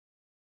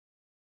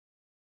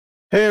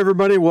Hey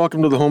everybody,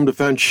 welcome to the Home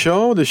Defense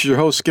Show. This is your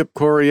host, Skip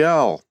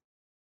Coryell.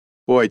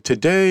 Boy,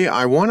 today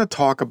I want to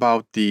talk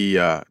about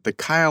the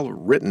Kyle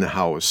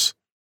Rittenhouse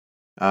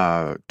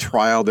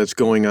trial that's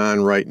going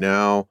on right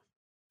now.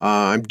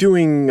 I'm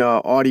doing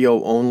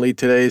audio only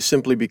today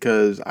simply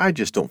because I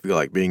just don't feel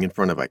like being in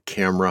front of a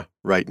camera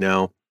right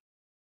now.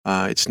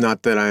 It's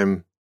not that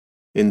I'm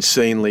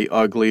insanely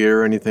ugly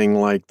or anything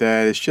like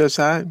that. It's just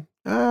I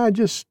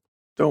just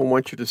don't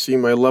want you to see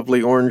my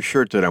lovely orange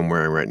shirt that I'm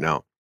wearing right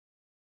now.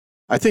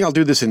 I think I'll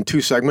do this in two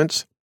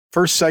segments.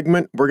 First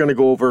segment, we're going to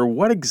go over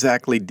what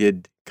exactly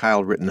did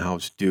Kyle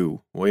Rittenhouse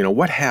do? Well,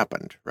 what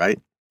happened, right?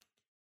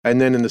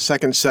 And then in the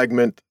second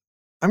segment,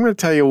 I'm going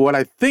to tell you what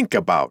I think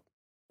about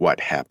what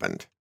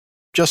happened.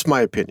 Just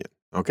my opinion,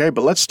 okay?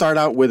 But let's start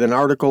out with an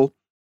article.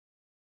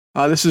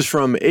 This is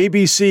from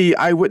ABC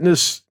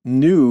Eyewitness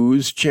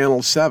News,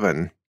 Channel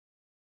 7.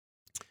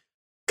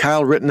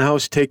 Kyle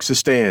Rittenhouse takes a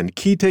stand.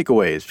 Key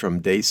takeaways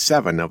from day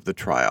 7 of the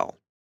trial.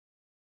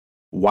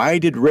 Why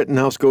did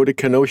Rittenhouse go to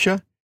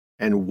Kenosha?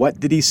 And what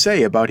did he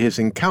say about his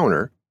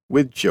encounter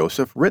with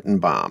Joseph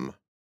Rittenbaum?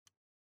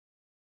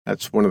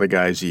 That's one of the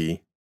guys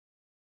he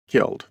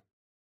killed.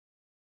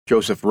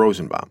 Joseph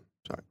Rosenbaum,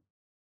 sorry.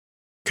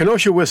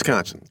 Kenosha,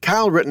 Wisconsin.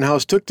 Kyle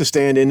Rittenhouse took the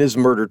stand in his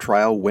murder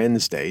trial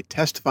Wednesday,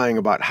 testifying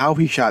about how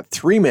he shot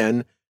 3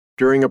 men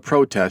during a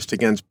protest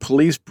against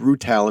police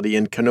brutality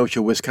in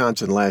Kenosha,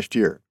 Wisconsin last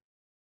year.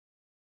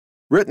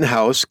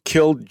 Rittenhouse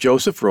killed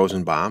Joseph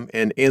Rosenbaum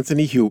and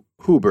Anthony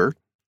Huber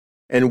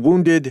and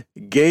wounded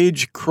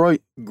Gage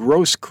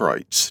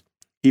Grosskreutz.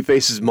 He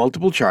faces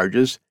multiple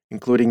charges,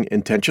 including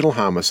intentional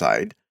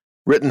homicide.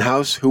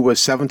 Rittenhouse, who was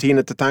 17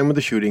 at the time of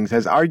the shootings,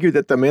 has argued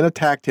that the men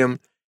attacked him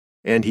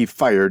and he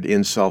fired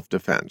in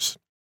self-defense.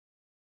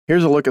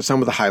 Here's a look at some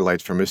of the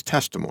highlights from his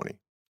testimony.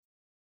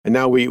 And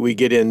now we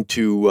get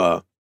into,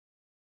 like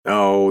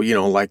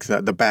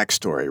the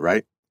backstory,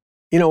 right?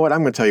 You know what?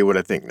 I'm going to tell you what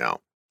I think now.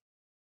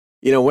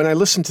 When I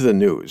listen to the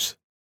news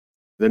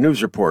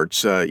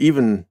reports,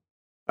 even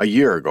a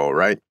year ago,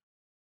 right?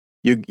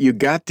 You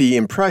got the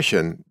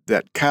impression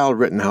that Kyle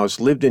Rittenhouse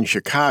lived in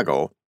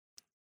Chicago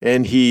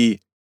and he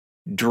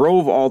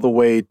drove all the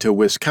way to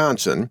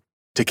Wisconsin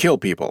to kill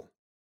people.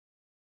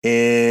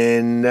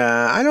 And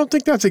I don't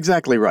think that's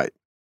exactly right.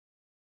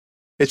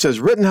 It says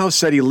Rittenhouse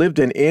said he lived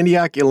in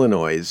Antioch,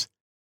 Illinois.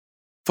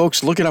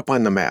 Folks, look it up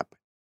on the map.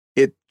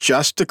 It's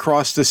just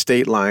across the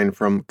state line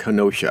from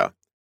Kenosha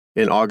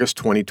in August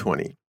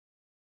 2020.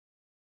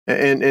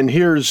 And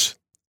here's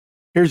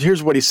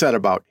what he said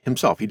about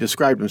himself. He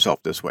described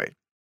himself this way.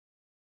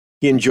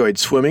 He enjoyed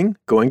swimming,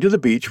 going to the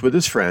beach with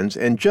his friends,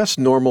 and just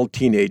normal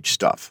teenage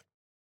stuff.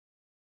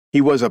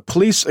 He was a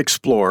police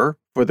explorer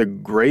for the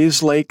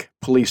Grays Lake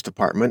Police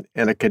Department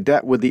and a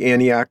cadet with the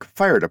Antioch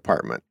Fire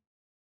Department.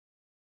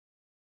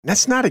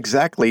 That's not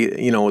exactly,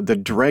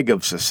 the dreg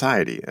of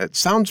society. It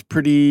sounds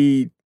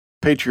pretty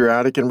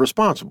patriotic and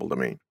responsible to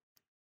me.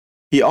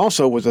 He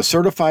also was a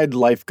certified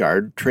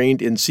lifeguard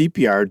trained in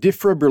CPR,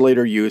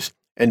 defibrillator use,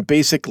 and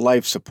basic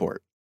life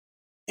support.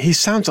 He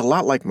sounds a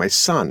lot like my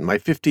son, my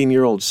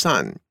 15-year-old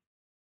son.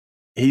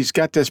 He's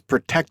got this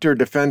protector,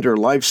 defender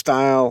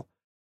lifestyle,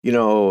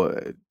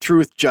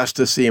 truth,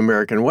 justice, the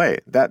American way.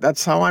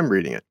 That's how I'm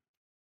reading it.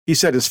 He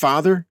said his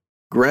father,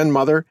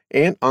 grandmother,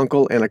 aunt,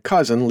 uncle, and a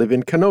cousin live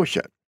in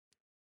Kenosha.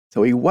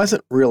 So he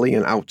wasn't really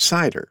an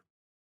outsider.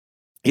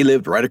 He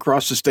lived right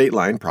across the state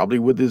line, probably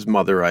with his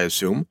mother, I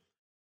assume,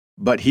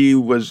 but he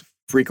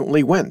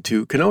frequently went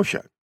to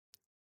Kenosha.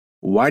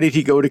 Why did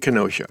he go to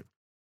Kenosha?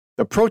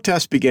 The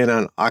protest began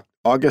on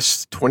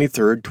August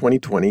 23,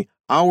 2020,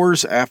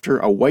 hours after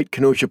a white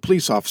Kenosha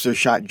police officer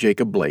shot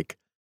Jacob Blake,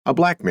 a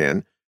black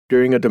man,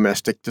 during a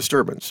domestic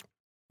disturbance.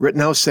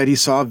 Rittenhouse said he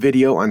saw a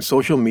video on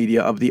social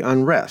media of the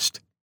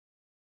unrest.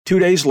 2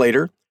 days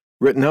later,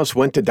 Rittenhouse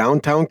went to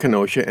downtown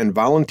Kenosha and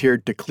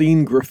volunteered to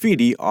clean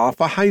graffiti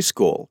off a high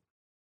school.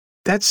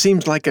 That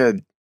seems like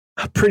a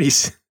pretty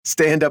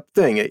stand-up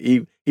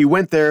thing. He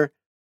went there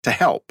to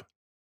help.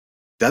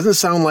 Doesn't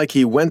sound like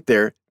he went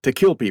there to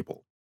kill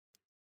people.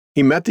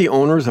 He met the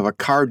owners of a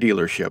car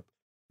dealership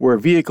where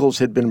vehicles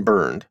had been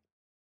burned,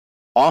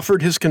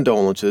 offered his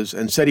condolences,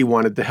 and said he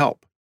wanted to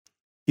help.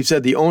 He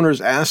said the owners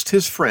asked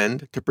his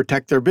friend to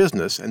protect their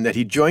business and that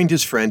he joined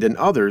his friend and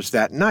others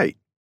that night.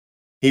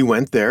 He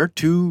went there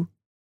to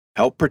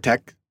help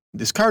protect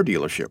this car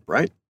dealership,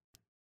 right?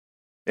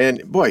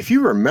 And boy, if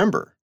you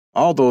remember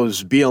all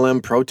those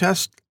BLM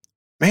protests,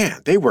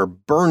 man, they were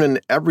burning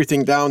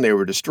everything down. They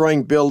were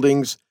destroying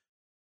buildings.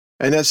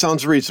 And that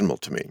sounds reasonable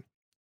to me.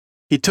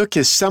 He took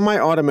his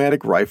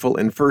semi-automatic rifle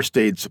and first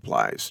aid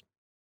supplies.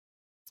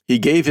 He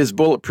gave his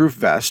bulletproof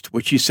vest,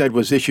 which he said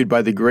was issued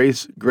by the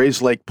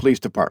Grays Lake Police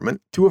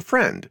Department, to a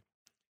friend.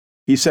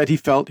 He said he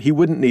felt he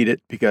wouldn't need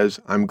it because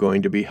I'm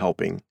going to be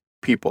helping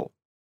people.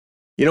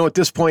 At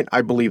this point,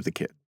 I believe the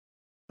kid.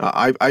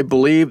 I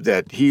believe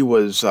that he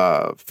was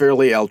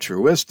fairly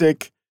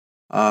altruistic,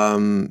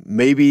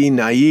 maybe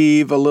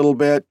naive a little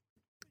bit.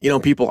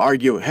 People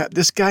argue,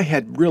 this guy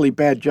had really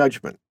bad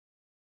judgment.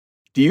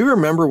 Do you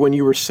remember when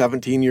you were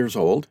 17 years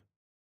old?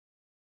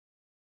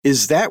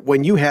 Is that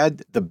when you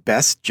had the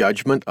best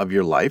judgment of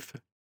your life?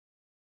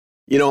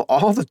 You know,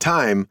 all the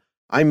time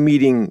I'm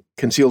meeting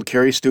concealed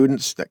carry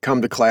students that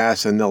come to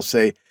class and they'll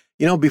say,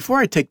 before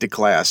I take the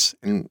class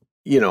and,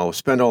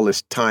 spend all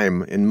this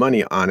time and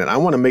money on it, I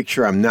want to make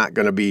sure I'm not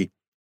going to be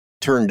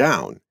turned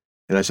down.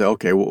 And I say,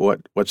 okay,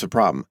 what's the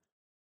problem?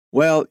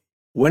 Well,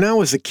 when I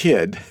was a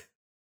kid,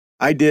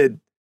 I did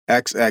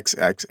X, X,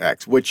 X,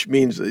 X, which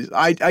means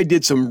I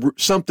did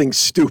something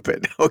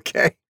stupid,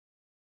 okay?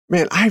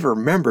 Man, I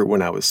remember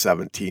when I was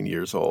 17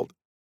 years old.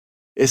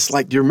 It's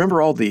like, do you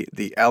remember all the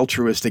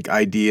altruistic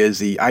ideas,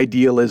 the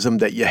idealism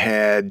that you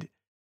had?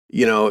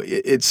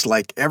 It's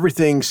like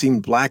everything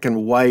seemed black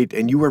and white,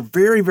 and you were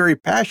very, very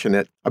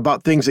passionate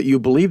about things that you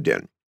believed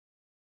in.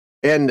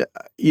 And,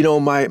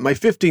 my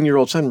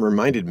 15-year-old son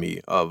reminded me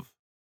of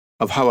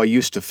how I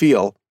used to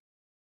feel.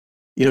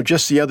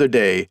 Just the other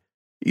day,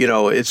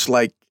 it's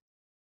like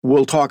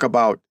we'll talk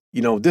about,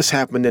 this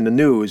happened in the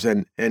news,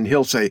 and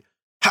he'll say,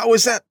 how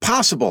is that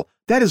possible?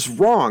 That is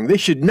wrong. They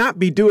should not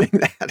be doing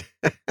that.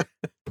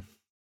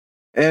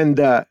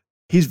 And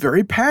he's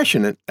very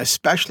passionate,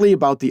 especially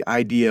about the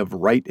idea of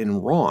right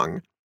and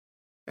wrong.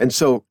 And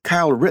so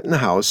Kyle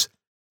Rittenhouse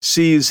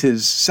sees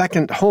his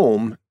second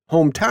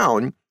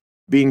hometown,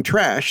 being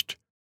trashed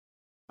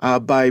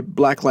by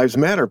Black Lives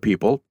Matter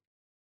people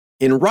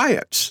in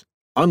riots,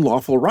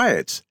 unlawful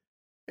riots.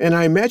 And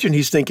I imagine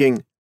he's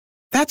thinking,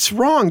 that's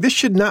wrong. This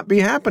should not be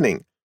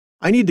happening.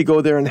 I need to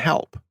go there and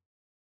help.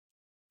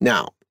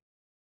 Now,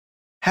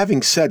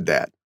 having said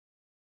that,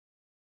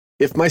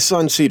 if my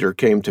son Cedar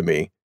came to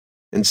me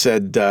and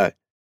said, Dad,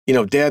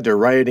 they're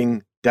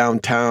rioting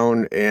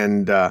downtown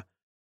and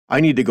I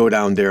need to go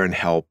down there and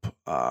help,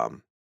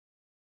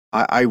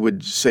 I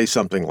would say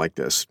something like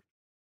this.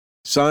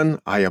 Son,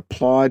 I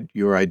applaud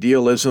your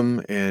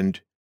idealism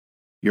and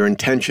your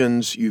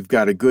intentions. You've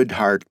got a good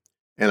heart,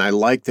 and I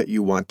like that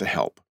you want to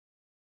help.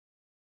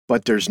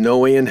 But there's no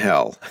way in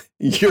hell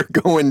you're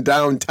going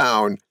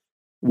downtown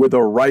with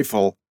a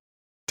rifle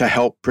to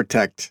help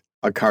protect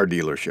a car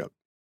dealership.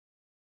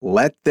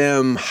 Let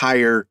them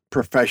hire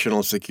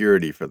professional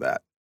security for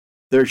that.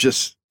 There's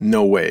just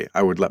no way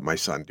I would let my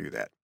son do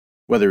that.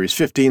 Whether he's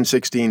 15,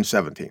 16,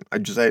 17.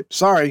 I'd just say,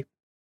 sorry,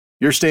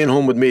 you're staying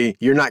home with me.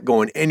 You're not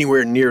going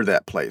anywhere near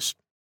that place.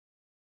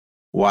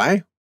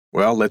 Why?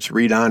 Well, let's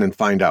read on and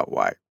find out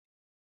why.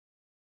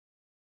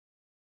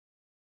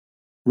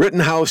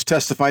 Rittenhouse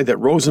testified that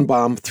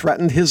Rosenbaum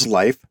threatened his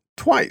life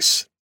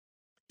twice.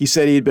 He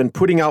said he had been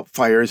putting out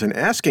fires and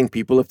asking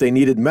people if they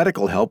needed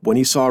medical help when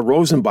he saw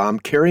Rosenbaum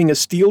carrying a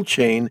steel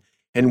chain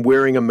and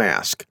wearing a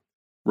mask.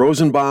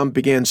 Rosenbaum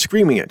began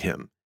screaming at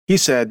him. He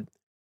said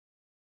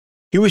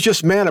he was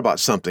just mad about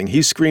something.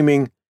 He's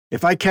screaming,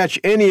 if I catch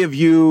any of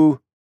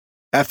you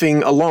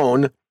effing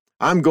alone,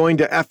 I'm going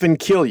to effing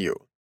kill you.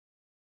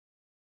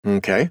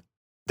 Okay,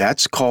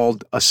 that's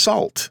called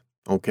assault.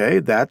 Okay,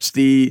 that's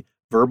the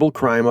verbal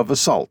crime of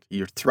assault.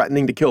 You're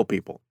threatening to kill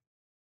people.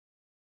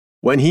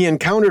 When he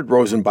encountered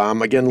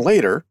Rosenbaum again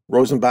later,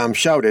 Rosenbaum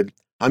shouted,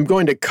 I'm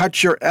going to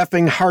cut your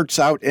effing hearts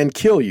out and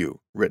kill you,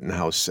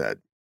 Rittenhouse said.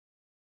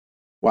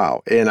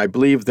 Wow, and I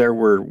believe there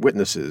were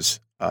witnesses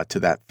to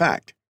that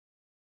fact.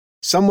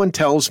 Someone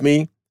tells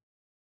me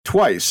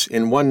twice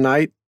in one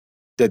night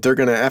that they're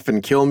going to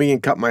effing kill me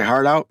and cut my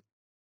heart out.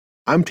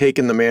 I'm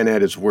taking the man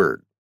at his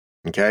word,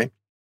 okay?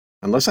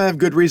 Unless I have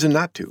good reason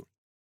not to.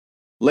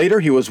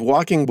 Later, he was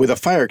walking with a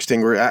fire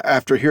extinguisher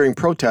after hearing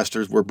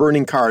protesters were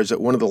burning cars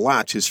at one of the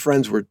lots his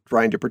friends were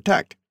trying to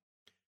protect.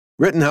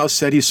 Rittenhouse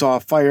said he saw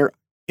a fire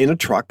in a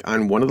truck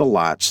on one of the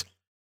lots.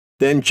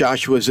 Then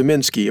Joshua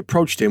Zeminski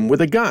approached him with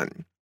a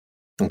gun.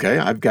 Okay,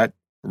 I've got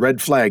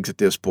red flags at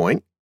this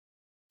point.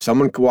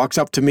 Someone walks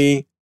up to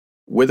me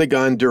with a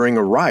gun during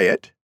a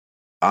riot.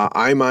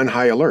 I'm on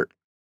high alert.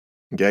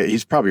 Okay,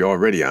 he's probably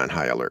already on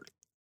high alert.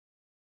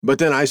 But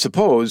then I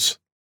suppose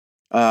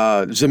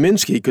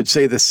Zeminski could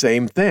say the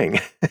same thing.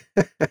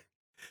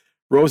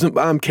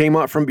 Rosenbaum came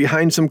out from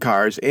behind some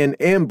cars and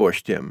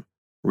ambushed him,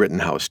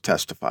 Rittenhouse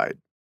testified.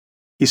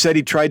 He said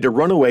he tried to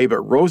run away,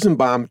 but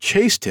Rosenbaum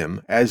chased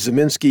him as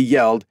Zeminski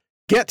yelled,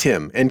 "Get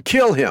him and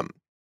kill him!"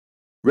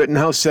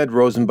 Rittenhouse said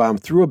Rosenbaum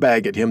threw a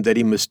bag at him that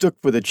he mistook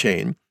for the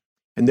chain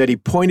and that he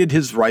pointed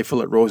his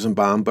rifle at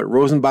Rosenbaum, but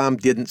Rosenbaum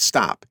didn't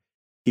stop.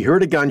 He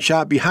heard a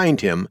gunshot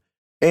behind him,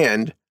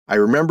 and I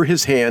remember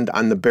his hand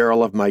on the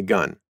barrel of my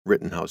gun,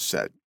 Rittenhouse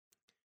said.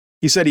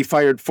 He said he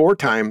fired 4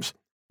 times,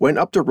 went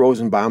up to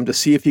Rosenbaum to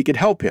see if he could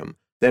help him,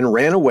 then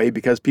ran away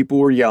because people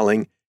were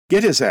yelling,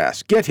 "Get his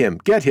ass! Get him!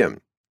 Get him!"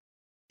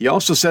 He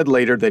also said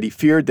later that he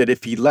feared that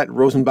if he let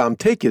Rosenbaum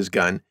take his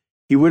gun,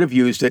 he would have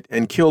used it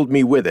and killed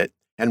me with it,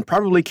 and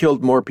probably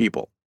killed more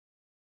people.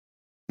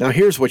 Now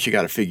here's what you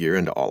got to figure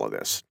into all of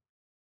this.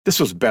 This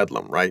was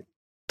bedlam, right?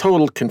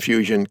 Total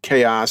confusion,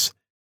 chaos,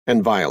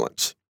 and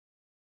violence.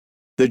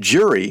 The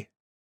jury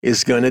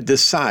is going to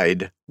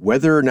decide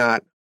whether or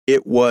not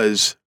it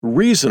was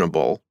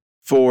reasonable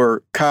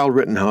for Kyle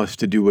Rittenhouse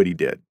to do what he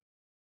did.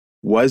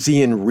 Was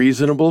he in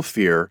reasonable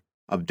fear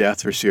of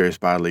death or serious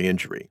bodily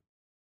injury?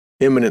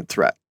 Imminent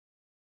threat.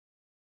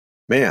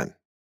 Man,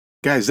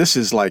 Guys, this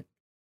is like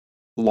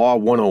Law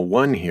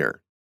 101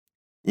 here.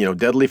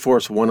 Deadly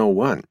Force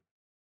 101.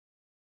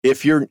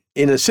 If you're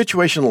in a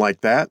situation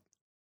like that,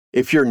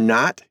 if you're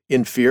not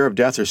in fear of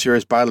death or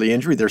serious bodily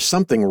injury, there's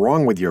something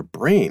wrong with your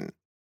brain.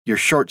 You're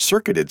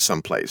short-circuited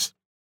someplace.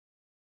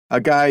 A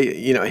guy,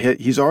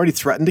 he's already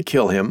threatened to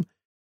kill him,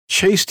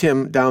 chased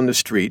him down the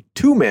street,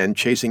 2 men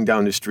chasing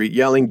down the street,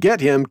 yelling,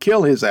 "Get him,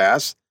 kill his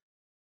ass,"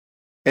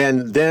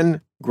 and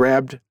then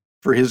grabbed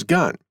for his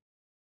gun.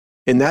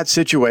 In that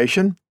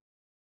situation,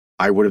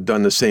 I would have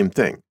done the same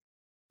thing.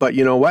 But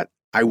you know what?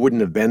 I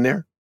wouldn't have been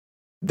there.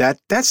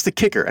 That's the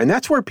kicker. And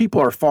that's where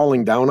people are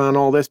falling down on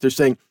all this. They're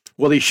saying,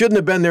 well, he shouldn't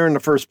have been there in the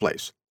first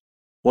place.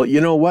 Well,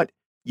 you know what?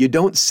 You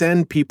don't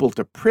send people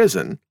to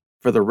prison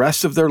for the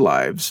rest of their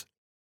lives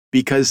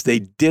because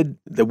they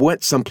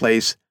went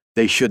someplace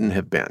they shouldn't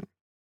have been.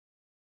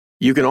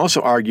 You can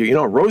also argue,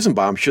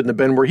 Rosenbaum shouldn't have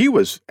been where he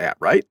was at,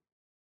 right?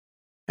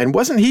 And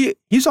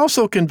he's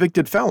also a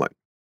convicted felon.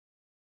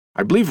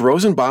 I believe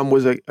Rosenbaum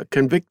was a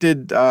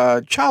convicted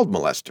child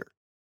molester.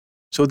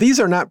 So these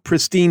are not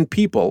pristine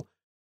people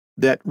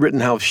that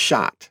Rittenhouse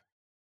shot.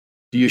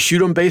 Do you shoot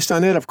them based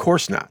on it? Of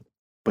course not.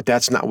 But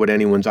that's not what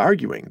anyone's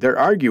arguing. They're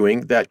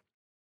arguing that,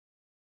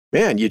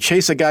 man, you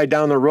chase a guy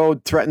down the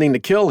road threatening to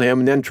kill him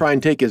and then try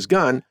and take his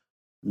gun.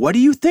 What do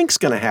you think's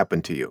going to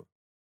happen to you?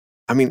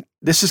 I mean,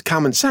 this is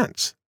common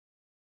sense.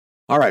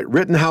 All right,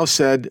 Rittenhouse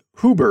said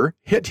Huber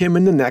hit him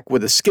in the neck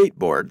with a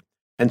skateboard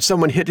and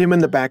someone hit him in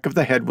the back of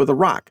the head with a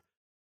rock,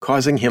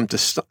 causing him to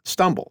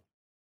stumble.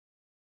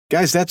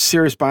 Guys, that's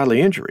serious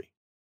bodily injury.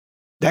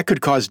 That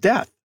could cause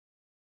death.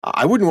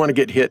 I wouldn't want to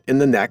get hit in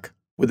the neck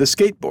with a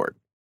skateboard.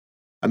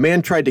 A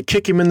man tried to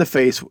kick him in the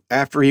face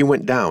after he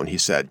went down, he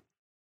said.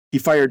 He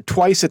fired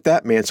twice at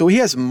that man, so he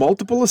has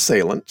multiple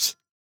assailants.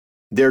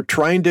 They're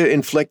trying to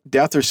inflict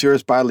death or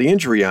serious bodily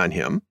injury on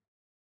him,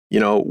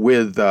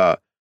 with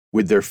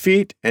their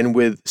feet and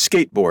with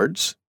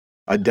skateboards,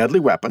 a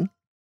deadly weapon.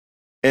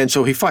 And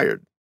so he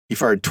fired. He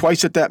fired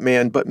twice at that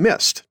man, but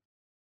missed.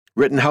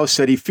 Rittenhouse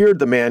said he feared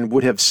the man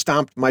would have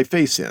stomped my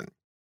face in.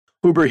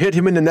 Huber hit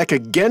him in the neck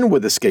again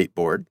with a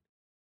skateboard.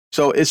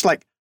 So it's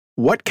like,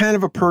 what kind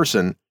of a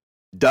person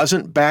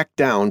doesn't back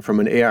down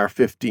from an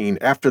AR-15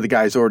 after the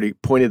guy's already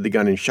pointed the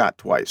gun and shot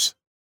twice?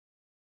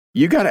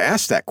 You got to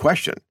ask that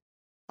question.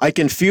 I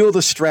can feel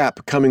the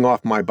strap coming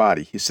off my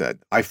body, he said.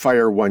 I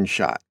fire one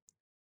shot.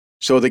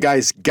 So the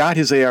guy's got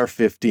his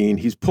AR-15.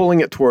 He's pulling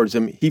it towards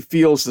him. He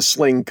feels the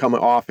sling coming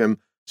off him.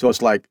 So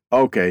it's like,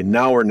 okay,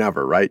 now or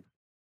never, right?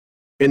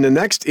 In the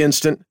next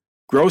instant,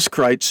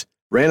 Grosskreutz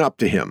ran up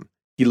to him.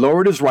 He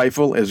lowered his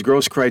rifle as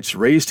Grosskreutz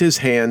raised his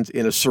hands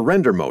in a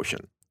surrender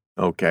motion.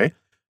 Okay,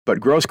 but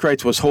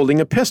Grosskreutz was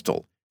holding a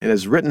pistol, and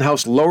as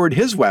Rittenhouse lowered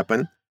his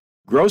weapon,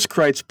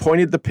 Grosskreutz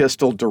pointed the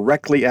pistol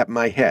directly at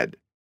my head.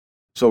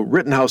 So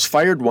Rittenhouse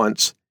fired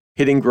once,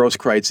 hitting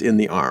Grosskreutz in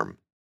the arm.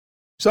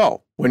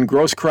 So when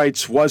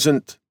Grosskreutz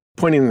wasn't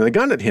pointing the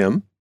gun at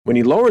him, when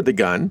he lowered the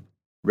gun,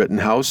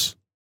 Rittenhouse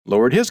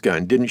lowered his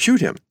gun, didn't shoot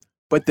him.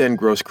 But then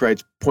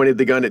Grosskreutz pointed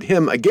the gun at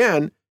him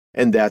again,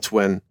 and that's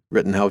when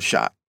Rittenhouse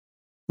shot.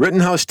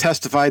 Rittenhouse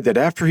testified that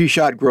after he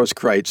shot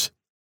Grosskreutz,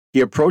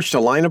 he approached a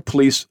line of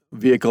police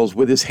vehicles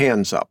with his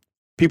hands up.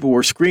 People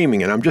were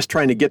screaming, and I'm just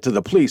trying to get to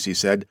the police, he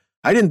said.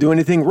 I didn't do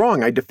anything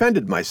wrong. I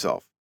defended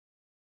myself.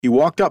 He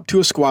walked up to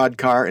a squad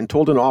car and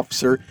told an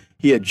officer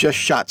he had just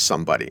shot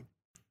somebody.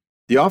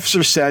 The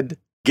officer said,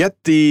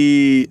 "Get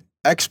the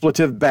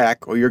expletive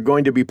back or you're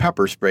going to be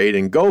pepper sprayed,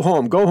 and go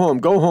home, go home,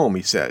 go home,"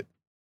 he said.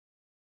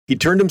 He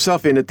turned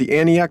himself in at the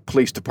Antioch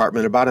Police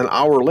Department about an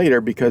hour later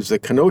because the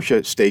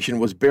Kenosha station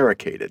was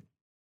barricaded.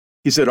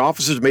 He said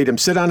officers made him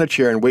sit on a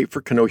chair and wait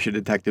for Kenosha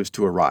detectives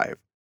to arrive.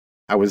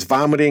 I was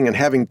vomiting and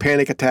having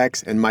panic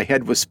attacks, and my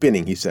head was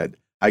spinning, he said.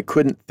 I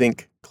couldn't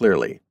think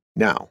clearly.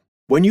 Now,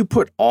 when you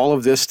put all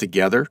of this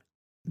together,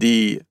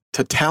 the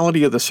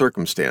totality of the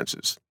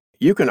circumstances,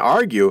 you can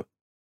argue,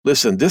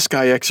 listen, this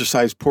guy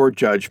exercised poor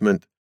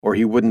judgment or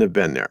he wouldn't have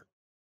been there.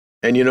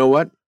 And you know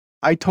what?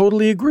 I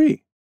totally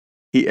agree.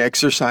 He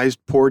exercised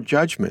poor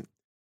judgment.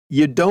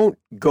 You don't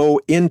go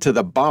into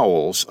the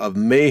bowels of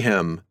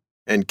mayhem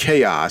and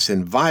chaos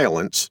and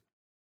violence,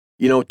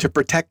 to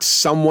protect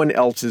someone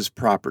else's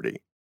property.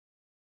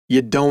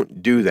 You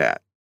don't do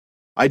that.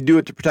 I do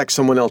it to protect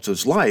someone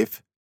else's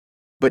life,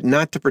 but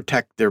not to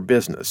protect their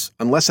business,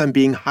 unless I'm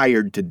being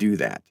hired to do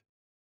that.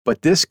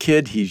 But this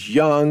kid, he's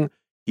young,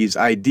 he's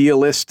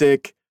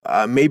idealistic.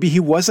 Maybe he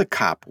was a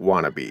cop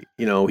wannabe.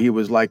 He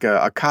was like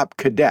a cop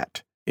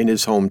cadet in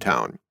his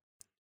hometown.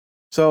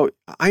 So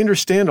I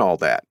understand all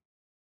that.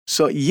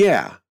 So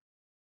yeah,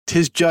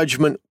 his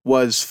judgment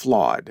was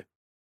flawed,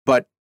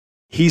 but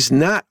he's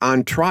not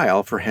on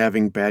trial for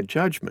having bad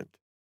judgment.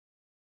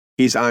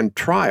 He's on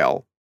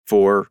trial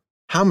for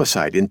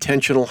homicide,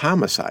 intentional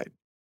homicide.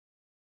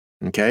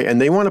 Okay,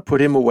 and they want to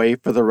put him away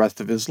for the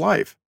rest of his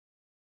life.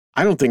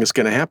 I don't think it's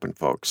going to happen,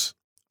 folks.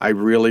 I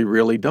really,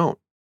 really don't.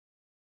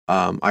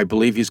 I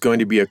believe he's going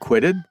to be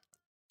acquitted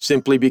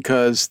simply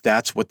because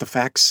that's what the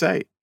facts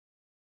say.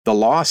 The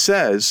law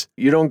says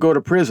you don't go to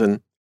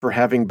prison for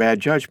having bad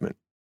judgment.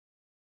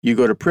 you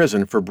go to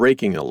prison for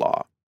breaking a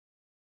law.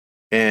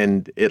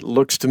 And it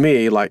looks to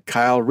me like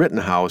Kyle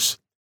Rittenhouse,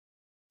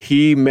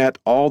 he met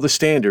all the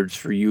standards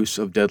for use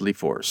of deadly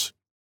force.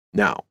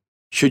 Now,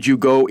 should you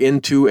go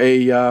into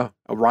a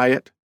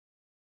riot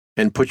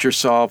and put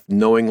yourself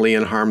knowingly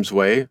in harm's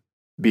way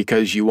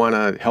because you want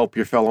to help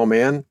your fellow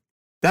man?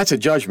 That's a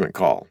judgment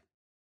call,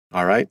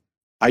 all right?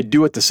 I'd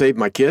do it to save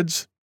my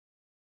kids,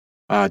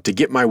 to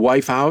get my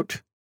wife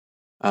out,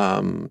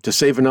 to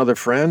save another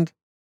friend,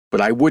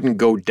 but I wouldn't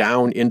go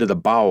down into the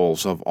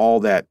bowels of all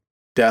that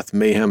death,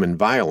 mayhem, and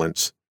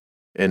violence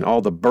and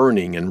all the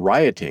burning and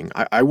rioting.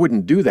 I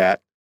wouldn't do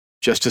that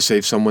just to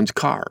save someone's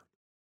car.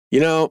 You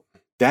know,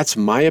 that's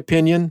my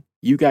opinion.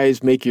 You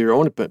guys make your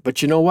own opinion.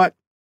 But you know what?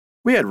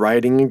 We had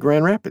rioting in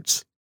Grand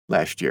Rapids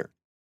last year.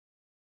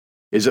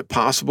 Is it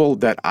possible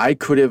that I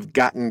could have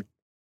gotten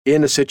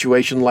in a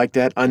situation like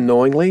that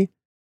unknowingly?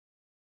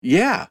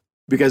 Yeah,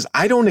 because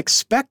I don't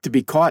expect to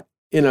be caught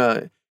in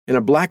a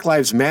Black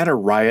Lives Matter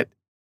riot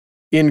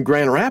in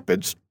Grand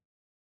Rapids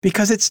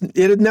because it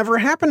had never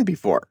happened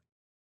before.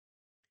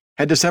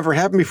 Had this ever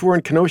happened before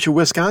in Kenosha,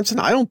 Wisconsin?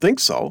 I don't think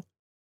so.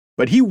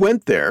 But he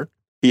went there,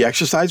 he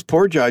exercised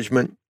poor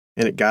judgment,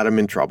 and it got him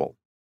in trouble.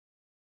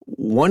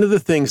 One of the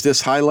things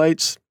this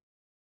highlights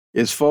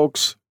is,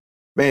 folks,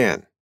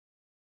 man,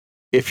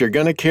 if you're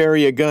going to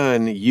carry a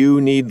gun,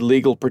 you need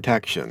legal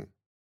protection.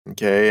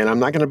 Okay? And I'm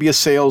not going to be a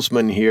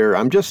salesman here.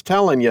 I'm just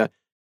telling you,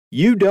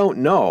 you don't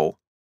know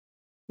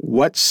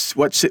what's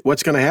going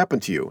to happen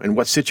to you and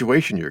what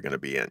situation you're going to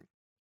be in.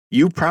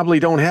 You probably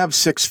don't have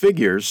 6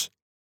 figures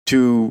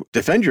to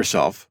defend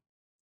yourself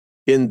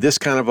in this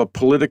kind of a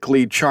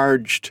politically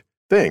charged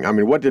thing. I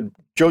mean, what did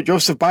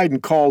Joseph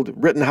Biden called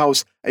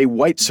Rittenhouse a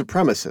white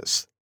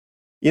supremacist?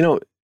 You know,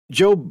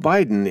 Joe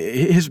Biden,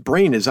 his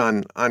brain is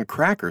on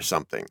crack or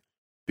something.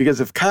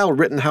 Because if Kyle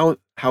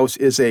Rittenhouse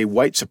is a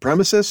white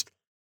supremacist,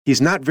 he's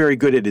not very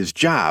good at his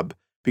job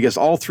because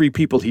all 3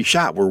 people he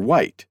shot were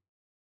white.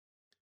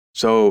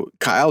 So,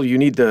 Kyle, you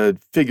need to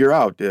figure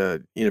out,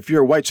 if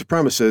you're a white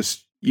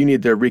supremacist, you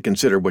need to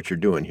reconsider what you're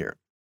doing here.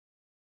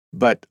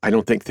 But I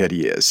don't think that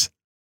he is.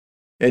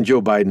 And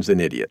Joe Biden's an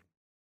idiot.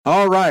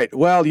 All right.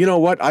 Well, you know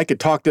what? I could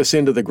talk this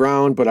into the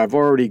ground, but I've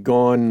already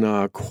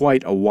gone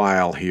quite a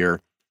while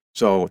here.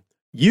 So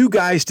you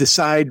guys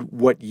decide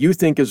what you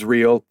think is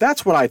real.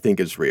 That's what I think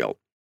is real.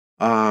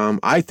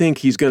 I think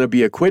he's going to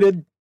be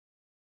acquitted,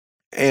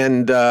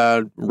 and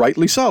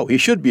rightly so. He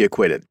should be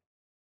acquitted.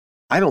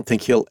 I don't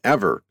think he'll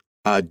ever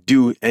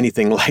do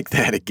anything like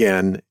that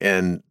again,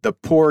 and the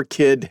poor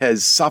kid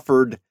has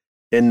suffered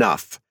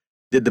enough.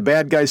 Did the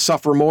bad guys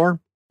suffer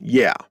more?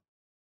 Yeah.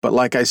 But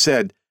like I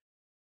said,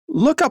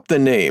 look up the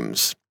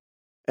names,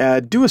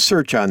 do a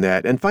search on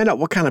that, and find out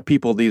what kind of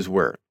people these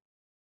were.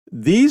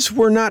 These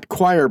were not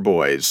choir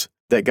boys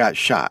that got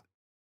shot.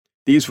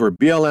 These were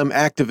BLM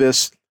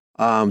activists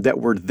that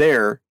were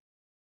there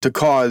to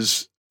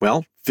cause,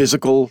 well,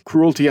 physical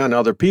cruelty on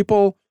other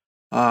people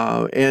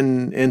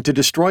and to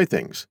destroy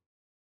things,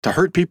 to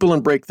hurt people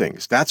and break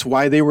things. That's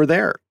why they were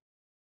there.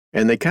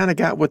 And they kind of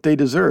got what they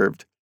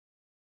deserved.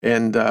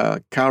 And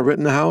Kyle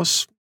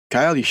Rittenhouse,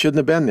 Kyle, you shouldn't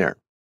have been there.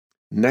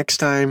 Next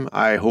time,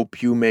 I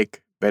hope you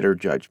make better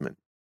judgment.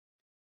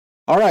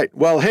 All right.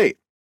 Well, hey,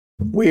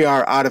 we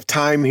are out of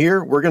time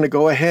here. We're going to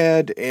go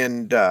ahead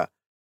and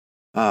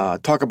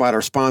talk about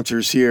our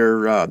sponsors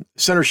here.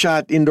 Center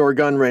Shot Indoor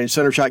Gun Range,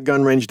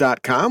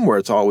 centershotgunrange.com, where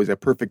it's always a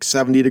perfect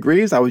 70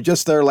 degrees. I was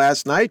just there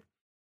last night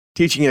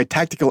teaching a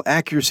tactical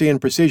accuracy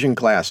and precision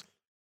class.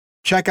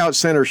 Check out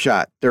Center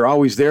Shot. They're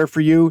always there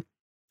for you.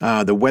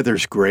 The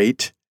weather's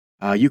great.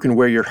 You can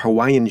wear your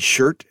Hawaiian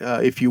shirt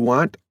if you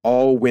want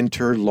all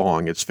winter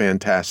long. It's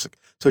fantastic.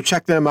 So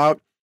check them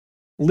out.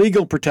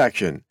 Legal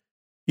protection.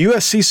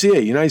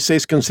 USCCA, United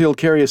States Concealed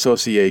Carry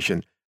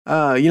Association.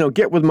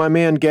 Get with my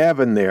man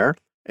Gavin there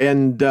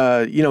and,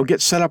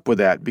 get set up with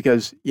that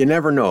because you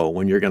never know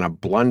when you're going to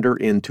blunder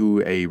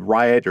into a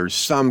riot or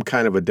some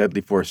kind of a deadly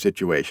force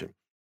situation.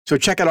 So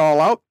check it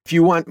all out. If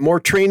you want more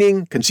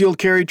training, concealed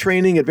carry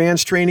training,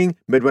 advanced training,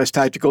 Midwest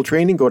Tactical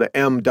Training, go to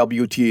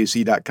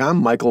MWTAC.com,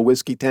 Michael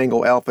Whiskey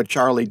Tango Alpha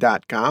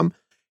Charlie.com,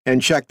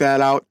 and check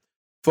that out.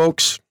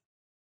 Folks,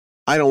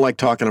 I don't like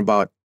talking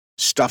about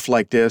stuff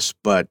like this,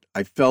 but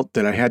I felt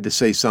that I had to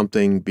say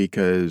something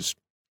because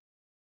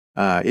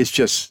it's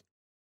just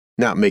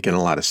not making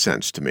a lot of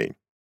sense to me.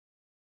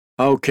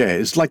 Okay,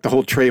 it's like the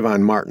whole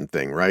Trayvon Martin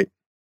thing, right?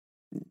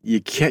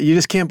 You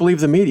just can't believe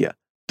the media.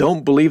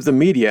 Don't believe the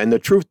media, and the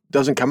truth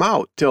doesn't come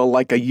out till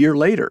like a year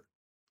later.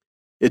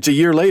 It's a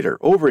year later,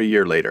 over a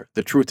year later,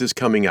 the truth is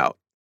coming out.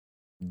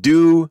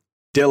 Do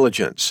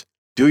diligence.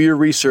 Do your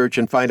research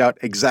and find out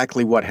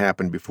exactly what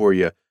happened before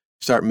you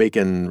start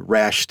making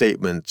rash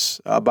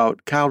statements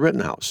about Kyle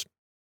Rittenhouse.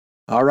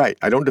 All right,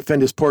 I don't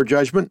defend his poor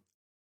judgment,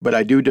 but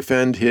I do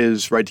defend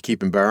his right to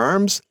keep and bear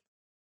arms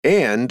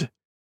and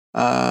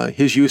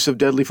his use of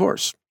deadly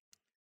force.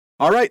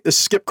 All right, this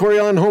is Skip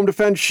Coriel Home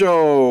Defense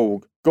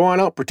Show. Go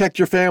on out, protect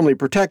your family,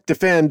 protect,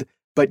 defend,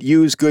 but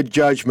use good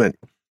judgment.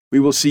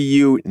 We will see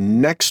you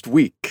next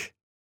week.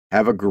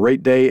 Have a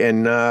great day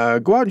and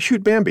go out and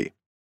shoot Bambi.